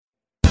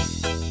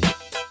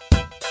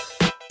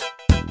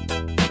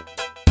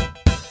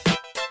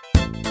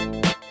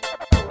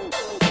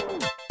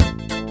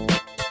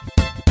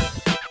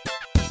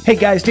Hey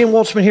guys, Dan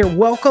Walshman here.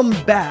 Welcome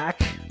back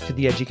to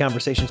the Edgy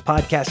Conversations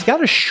podcast.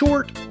 Got a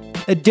short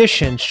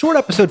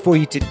episode for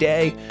you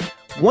today.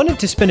 Wanted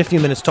to spend a few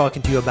minutes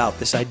talking to you about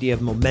this idea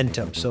of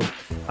momentum. So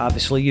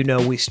obviously, you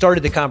know, we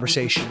started the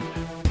conversation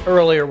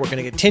earlier. We're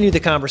going to continue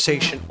the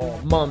conversation all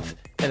month,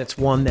 and it's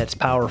one that's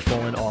powerful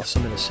and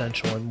awesome and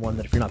essential, and one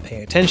that if you're not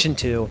paying attention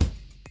to,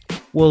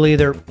 will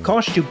either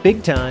cost you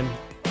big time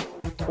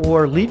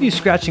or leave you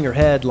scratching your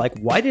head like,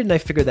 why didn't I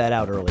figure that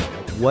out earlier?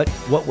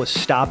 What was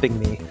stopping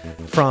me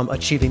from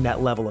achieving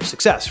that level of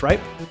success, right?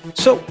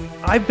 So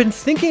I've been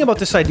thinking about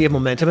this idea of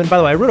momentum. And by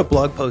the way, I wrote a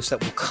blog post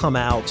that will come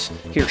out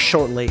here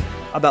shortly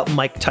about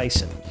Mike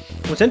Tyson.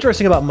 What's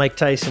interesting about Mike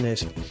Tyson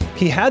is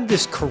he had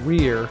this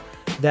career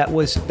that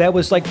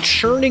was like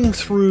churning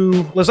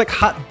through, it was like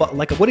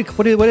what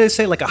did I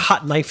say? Like a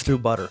hot knife through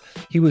butter.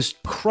 He was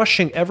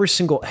crushing every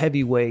single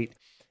heavyweight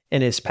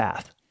in his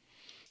path.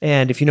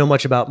 And if you know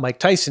much about Mike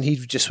Tyson, he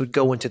just would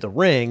go into the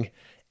ring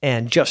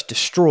and just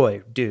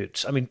destroy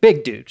dudes. I mean,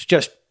 big dudes,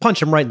 just punch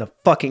them right in the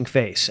fucking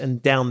face,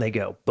 and down they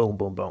go. Boom,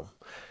 boom, boom.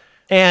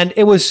 And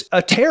it was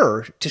a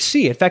terror to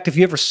see. In fact, if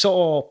you ever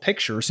saw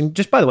pictures, and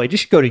just by the way,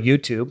 just go to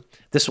YouTube.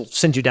 This will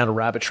send you down a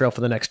rabbit trail for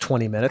the next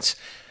 20 minutes.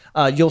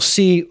 You'll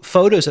see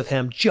photos of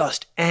him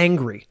just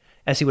angry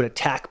as he would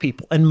attack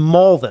people and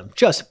maul them,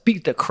 just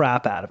beat the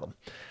crap out of them.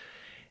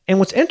 And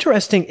what's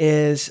interesting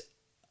is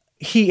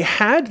he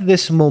had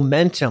this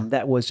momentum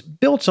that was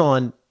built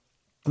on,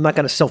 I'm not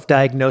going to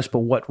self-diagnose, but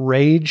what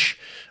rage,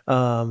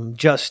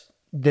 just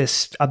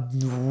this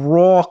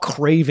raw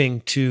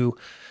craving to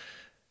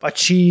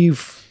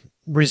achieve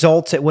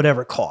results at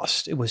whatever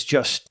cost. It was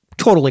just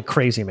totally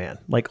crazy, man,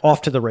 like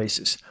off to the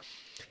races.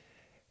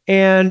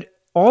 And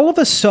all of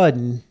a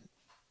sudden,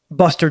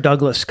 Buster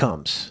Douglas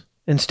comes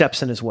and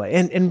steps in his way.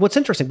 And what's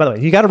interesting, by the way,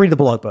 you got to read the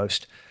blog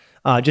post.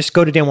 Just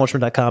go to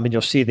danwalshman.com and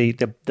you'll see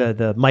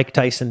the Mike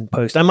Tyson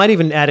post. I might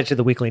even add it to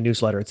the weekly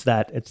newsletter. It's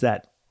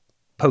that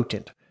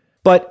potent.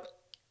 But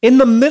in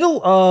the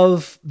middle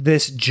of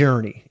this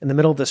journey, in the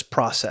middle of this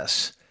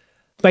process,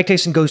 Mike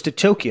Tyson goes to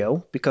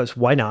Tokyo because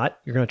why not?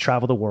 You're going to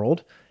travel the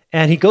world.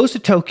 And he goes to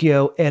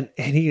Tokyo and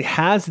he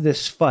has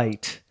this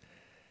fight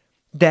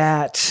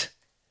that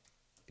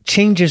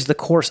changes the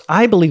course,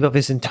 I believe, of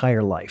his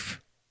entire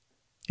life.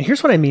 And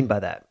here's what I mean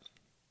by that.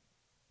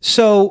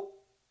 So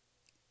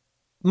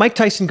Mike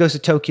Tyson goes to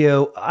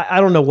Tokyo.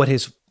 I don't know what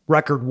his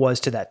record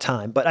was to that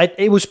time, but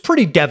it was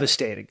pretty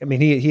devastating. I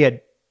mean, he had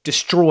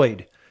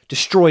destroyed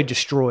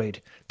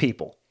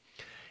people.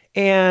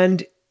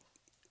 And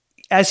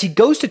as he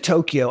goes to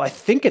Tokyo, I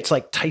think it's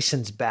like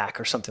Tyson's back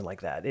or something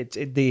like that.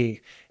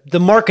 The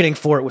marketing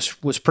for it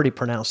was pretty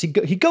pronounced. He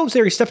goes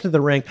there, he steps into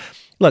the ring.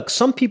 Look,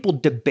 some people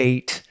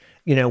debate,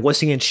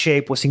 was he in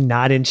shape? Was he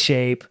not in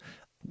shape?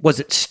 Was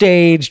it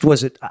staged?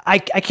 I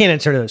can't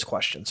answer those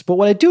questions. But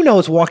what I do know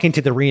is walking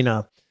to the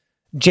arena,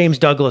 James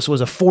Douglas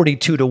was a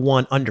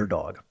 42-1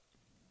 underdog.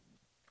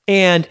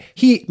 And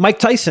Mike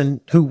Tyson,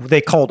 who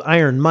they called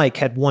Iron Mike,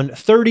 had won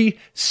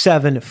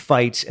 37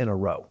 fights in a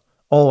row,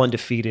 all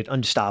undefeated,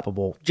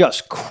 unstoppable,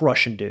 just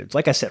crushing dudes.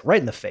 Like I said, right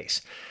in the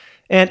face.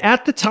 And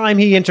at the time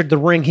he entered the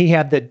ring, he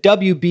had the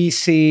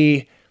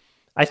WBC,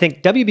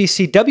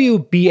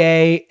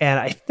 WBA, and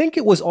I think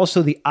it was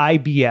also the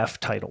IBF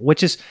title,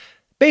 which is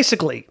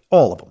basically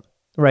all of them,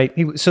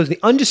 right? So the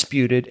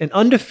undisputed and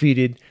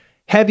undefeated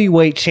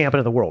heavyweight champion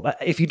of the world.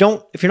 If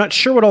you're not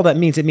sure what all that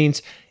means, it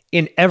means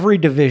in every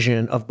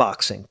division of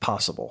boxing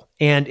possible,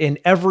 and in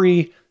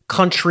every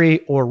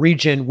country or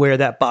region where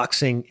that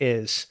boxing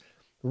is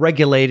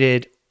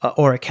regulated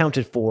or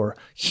accounted for,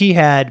 he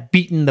had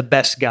beaten the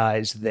best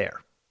guys there.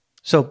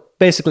 So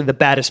basically the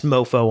baddest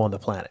mofo on the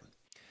planet.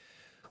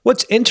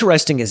 What's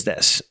interesting is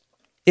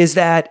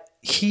that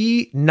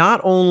he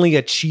not only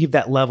achieved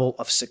that level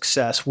of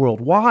success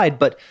worldwide,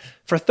 but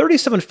for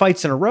 37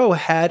 fights in a row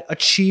had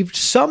achieved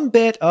some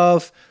bit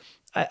of,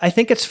 I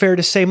think it's fair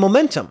to say,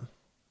 momentum.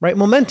 Right?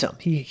 Momentum.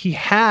 He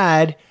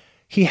had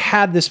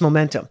this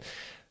momentum.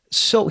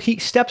 So he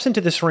steps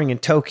into this ring in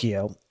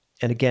Tokyo.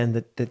 And again,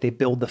 that they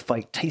build the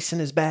fight.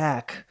 Tyson is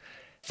back.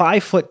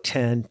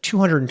 5'10",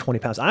 220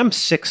 pounds. I'm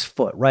 6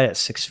 foot, right at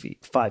 6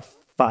 feet,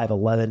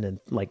 5'11" and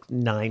like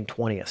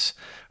 9/20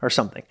 or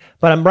something.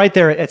 But I'm right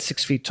there at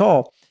 6 feet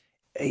tall.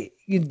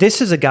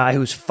 This is a guy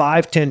who's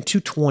 5'10",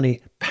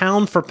 220,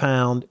 pound for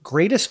pound,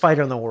 greatest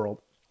fighter in the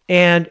world.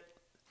 And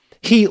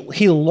he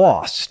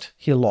lost.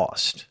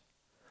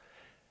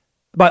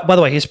 By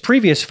the way, his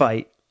previous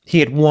fight, he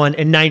had won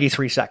in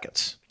 93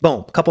 seconds.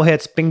 Boom. Couple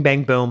hits, bing,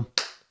 bang, boom.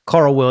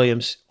 Carl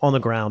Williams on the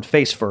ground,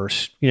 face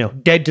first,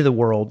 dead to the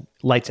world,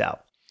 lights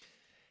out.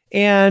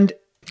 And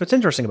what's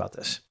interesting about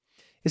this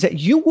is that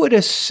you would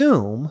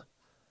assume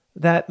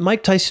that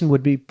Mike Tyson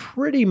would be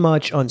pretty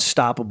much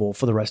unstoppable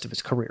for the rest of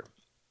his career.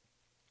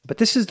 But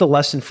this is the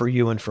lesson for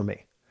you and for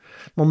me.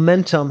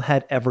 Momentum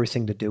had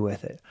everything to do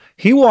with it.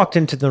 He walked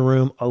into the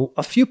room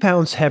a few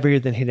pounds heavier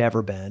than he'd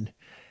ever been,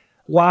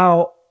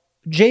 while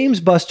James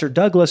Buster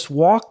Douglas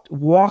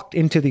walked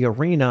into the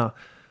arena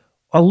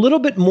a little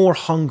bit more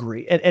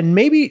hungry, and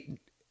maybe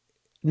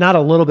not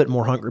a little bit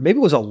more hungry, maybe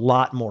it was a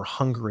lot more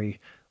hungry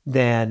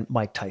than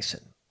Mike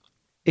Tyson.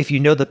 If you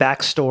know the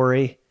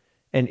backstory,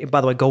 and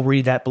by the way, go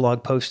read that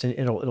blog post and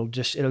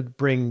it'll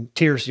bring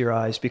tears to your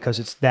eyes because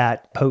it's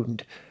that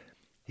potent.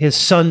 His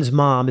son's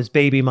mom, his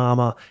baby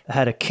mama,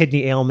 had a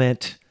kidney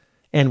ailment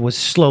and was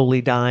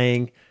slowly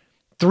dying.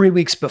 3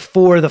 weeks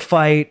before the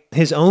fight,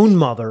 his own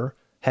mother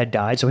had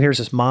died. So here's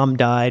his mom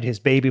died, his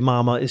baby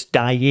mama is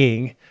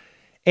dying.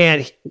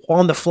 And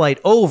on the flight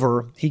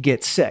over, he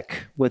gets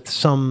sick with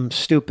some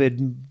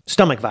stupid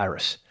stomach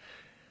virus.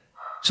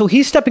 So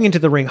he's stepping into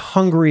the ring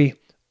hungry.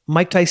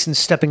 Mike Tyson's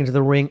stepping into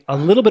the ring a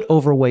little bit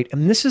overweight.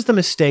 And this is the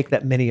mistake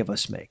that many of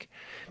us make,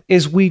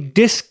 is we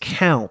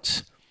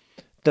discount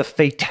the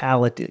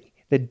fatality,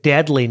 the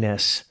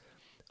deadliness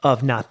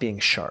of not being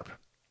sharp.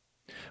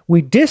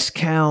 We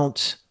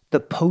discount the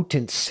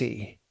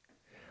potency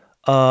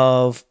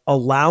of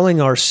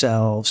allowing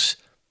ourselves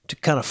to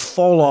kind of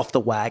fall off the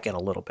wagon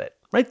a little bit,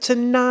 right? To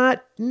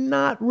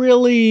not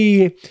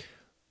really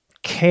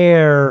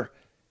care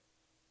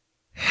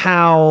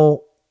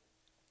how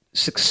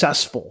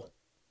successful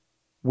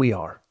we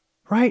are,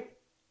 right?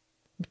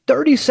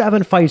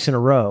 37 fights in a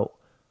row,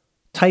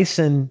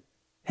 Tyson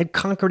had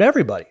conquered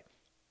everybody,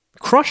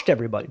 crushed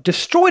everybody,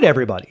 destroyed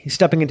everybody. He's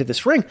stepping into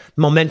this ring.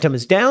 Momentum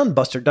is down.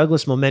 Buster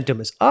Douglas' momentum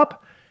is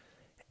up.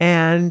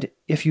 And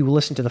if you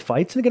listen to the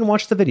fights, and again,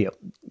 watch the video,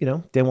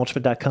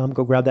 danwalshman.com,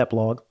 go grab that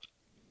blog.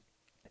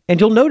 And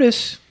you'll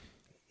notice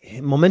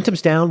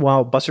momentum's down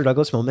while Buster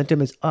Douglas'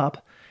 momentum is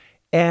up.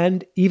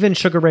 And even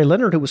Sugar Ray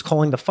Leonard, who was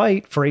calling the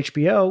fight for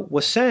HBO,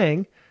 was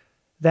saying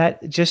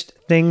that just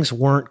things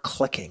weren't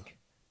clicking.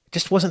 It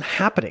just wasn't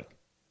happening.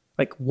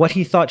 Like what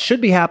he thought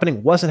should be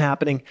happening wasn't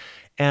happening,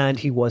 and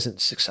he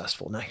wasn't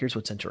successful. Now, here's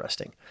what's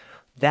interesting.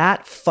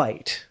 That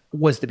fight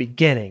was the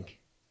beginning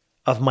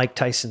of Mike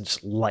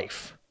Tyson's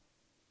life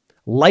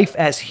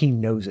as he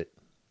knows it.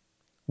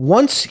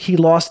 Once he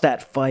lost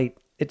that fight,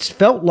 it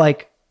felt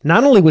like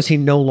not only was he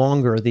no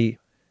longer the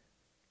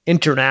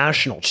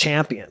international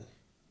champion,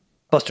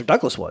 Buster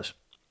Douglas was,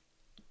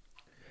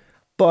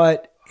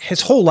 but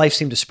his whole life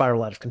seemed to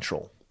spiral out of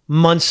control.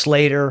 Months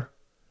later,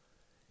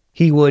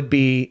 he would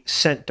be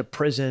sent to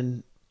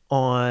prison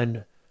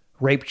on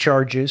rape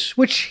charges,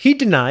 which he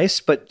denies,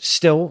 but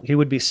still he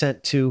would be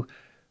sent to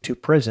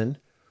prison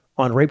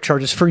on rape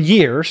charges for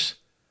years.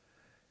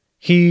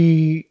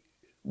 He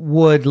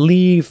would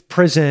leave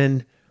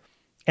prison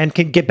and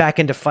could get back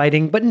into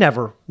fighting, but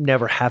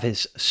never have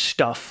his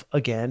stuff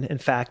again. In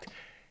fact,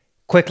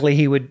 quickly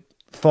he would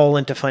fall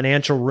into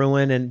financial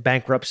ruin and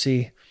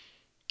bankruptcy,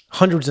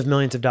 hundreds of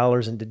millions of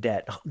dollars into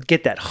debt.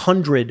 Get that,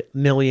 $100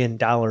 million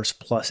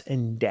plus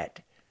in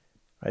debt.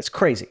 It's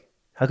crazy.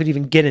 How could you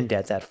even get in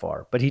debt that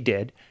far? But he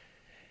did.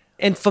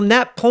 And from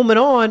that moment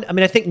on, I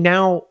mean, I think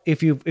now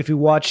if you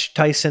watch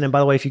Tyson, and by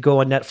the way, if you go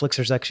on Netflix,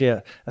 there's actually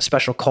a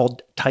special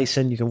called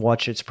Tyson. You can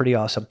watch it. It's pretty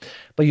awesome.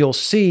 But you'll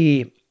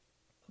see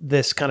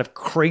this kind of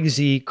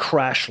crazy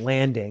crash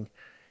landing.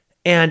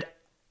 And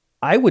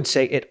I would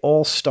say it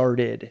all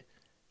started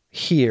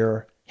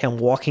here, him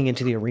walking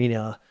into the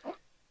arena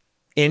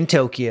in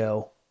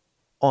Tokyo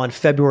on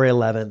February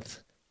 11th,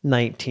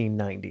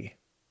 1990.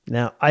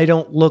 Now, I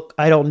don't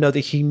know that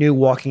he knew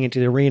walking into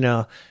the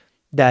arena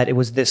that it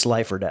was this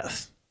life or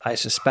death. I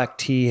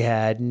suspect he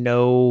had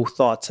no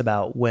thoughts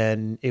about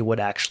when it would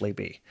actually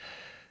be.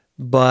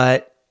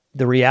 But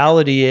the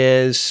reality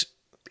is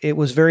it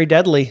was very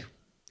deadly.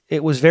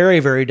 It was very,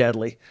 very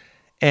deadly.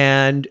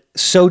 And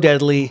so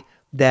deadly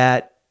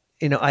that,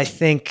 I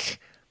think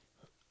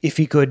if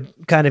he could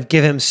kind of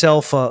give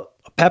himself a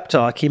pep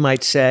talk, he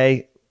might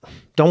say,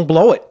 don't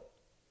blow it.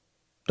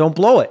 Don't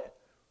blow it,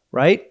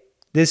 right?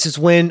 This is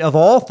when, of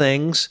all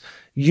things,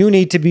 you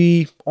need to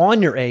be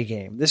on your A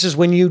game. This is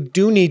when you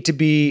do need to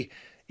be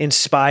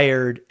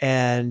inspired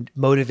and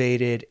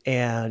motivated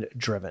and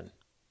driven.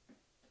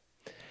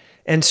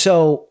 And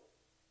so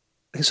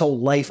his whole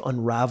life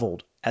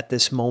unraveled at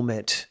this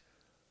moment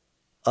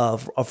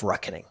of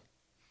reckoning.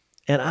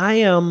 And I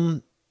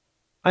am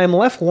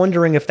left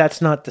wondering if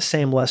that's not the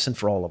same lesson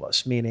for all of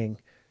us, meaning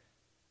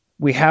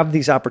we have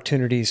these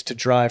opportunities to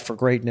drive for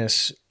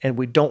greatness, and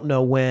we don't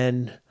know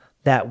when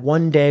that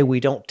one day we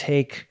don't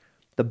take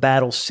the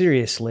battle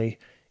seriously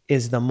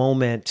is the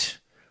moment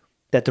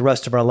that the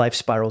rest of our life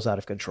spirals out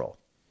of control.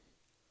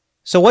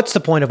 So what's the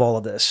point of all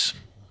of this?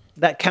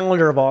 That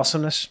calendar of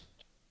awesomeness,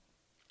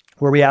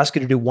 where we ask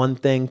you to do one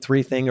thing,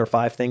 3 things, or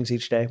 5 things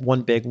each day,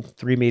 1 big,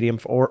 3 medium,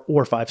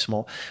 or 5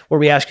 small, where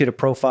we ask you to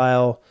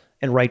profile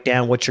and write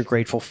down what you're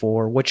grateful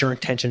for, what your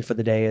intention for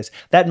the day is.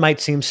 That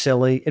might seem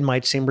silly. It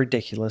might seem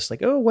ridiculous.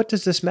 Like, oh, what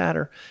does this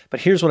matter?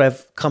 But here's what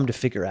I've come to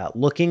figure out.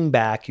 Looking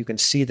back, you can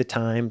see the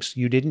times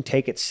you didn't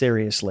take it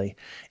seriously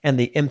and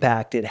the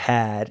impact it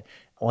had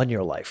on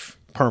your life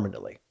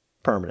permanently.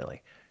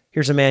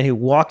 Here's a man who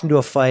walked into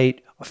a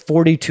fight, a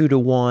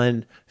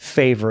 42-1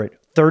 favorite,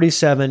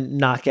 37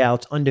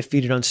 knockouts,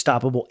 undefeated,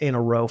 unstoppable in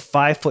a row,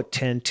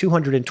 5'10",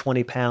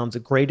 220 pounds, the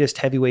greatest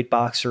heavyweight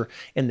boxer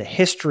in the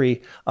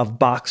history of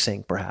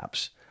boxing,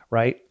 perhaps,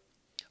 right?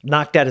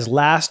 Knocked out his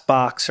last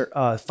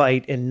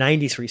fight in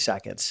 93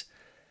 seconds.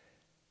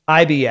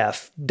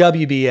 IBF,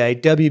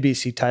 WBA,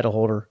 WBC title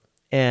holder,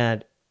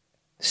 and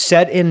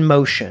set in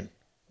motion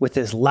with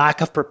his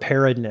lack of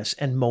preparedness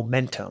and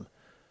momentum,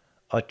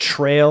 a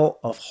trail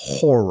of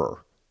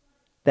horror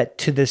that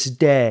to this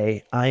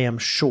day, I am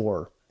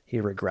sure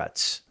he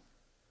regrets.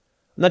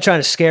 I'm not trying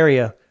to scare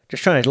you,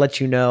 just trying to let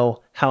you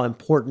know how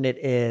important it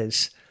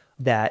is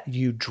that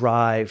you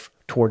drive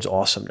towards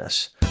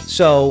awesomeness.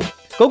 So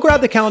go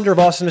grab the Calendar of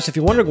Awesomeness. If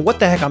you're wondering what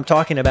the heck I'm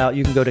talking about,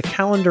 you can go to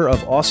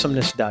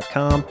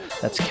calendarawesomeness.com.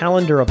 That's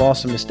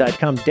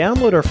calendarawesomeness.com.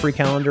 Download our free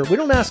calendar. We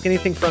don't ask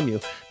anything from you.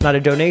 Not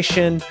a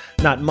donation,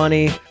 not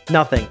money,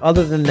 nothing.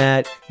 Other than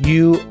that,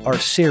 you are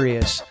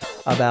serious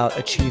about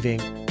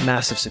achieving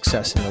massive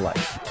success in your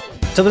life.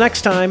 Till the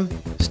next time,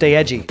 stay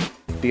edgy.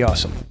 Be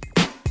awesome.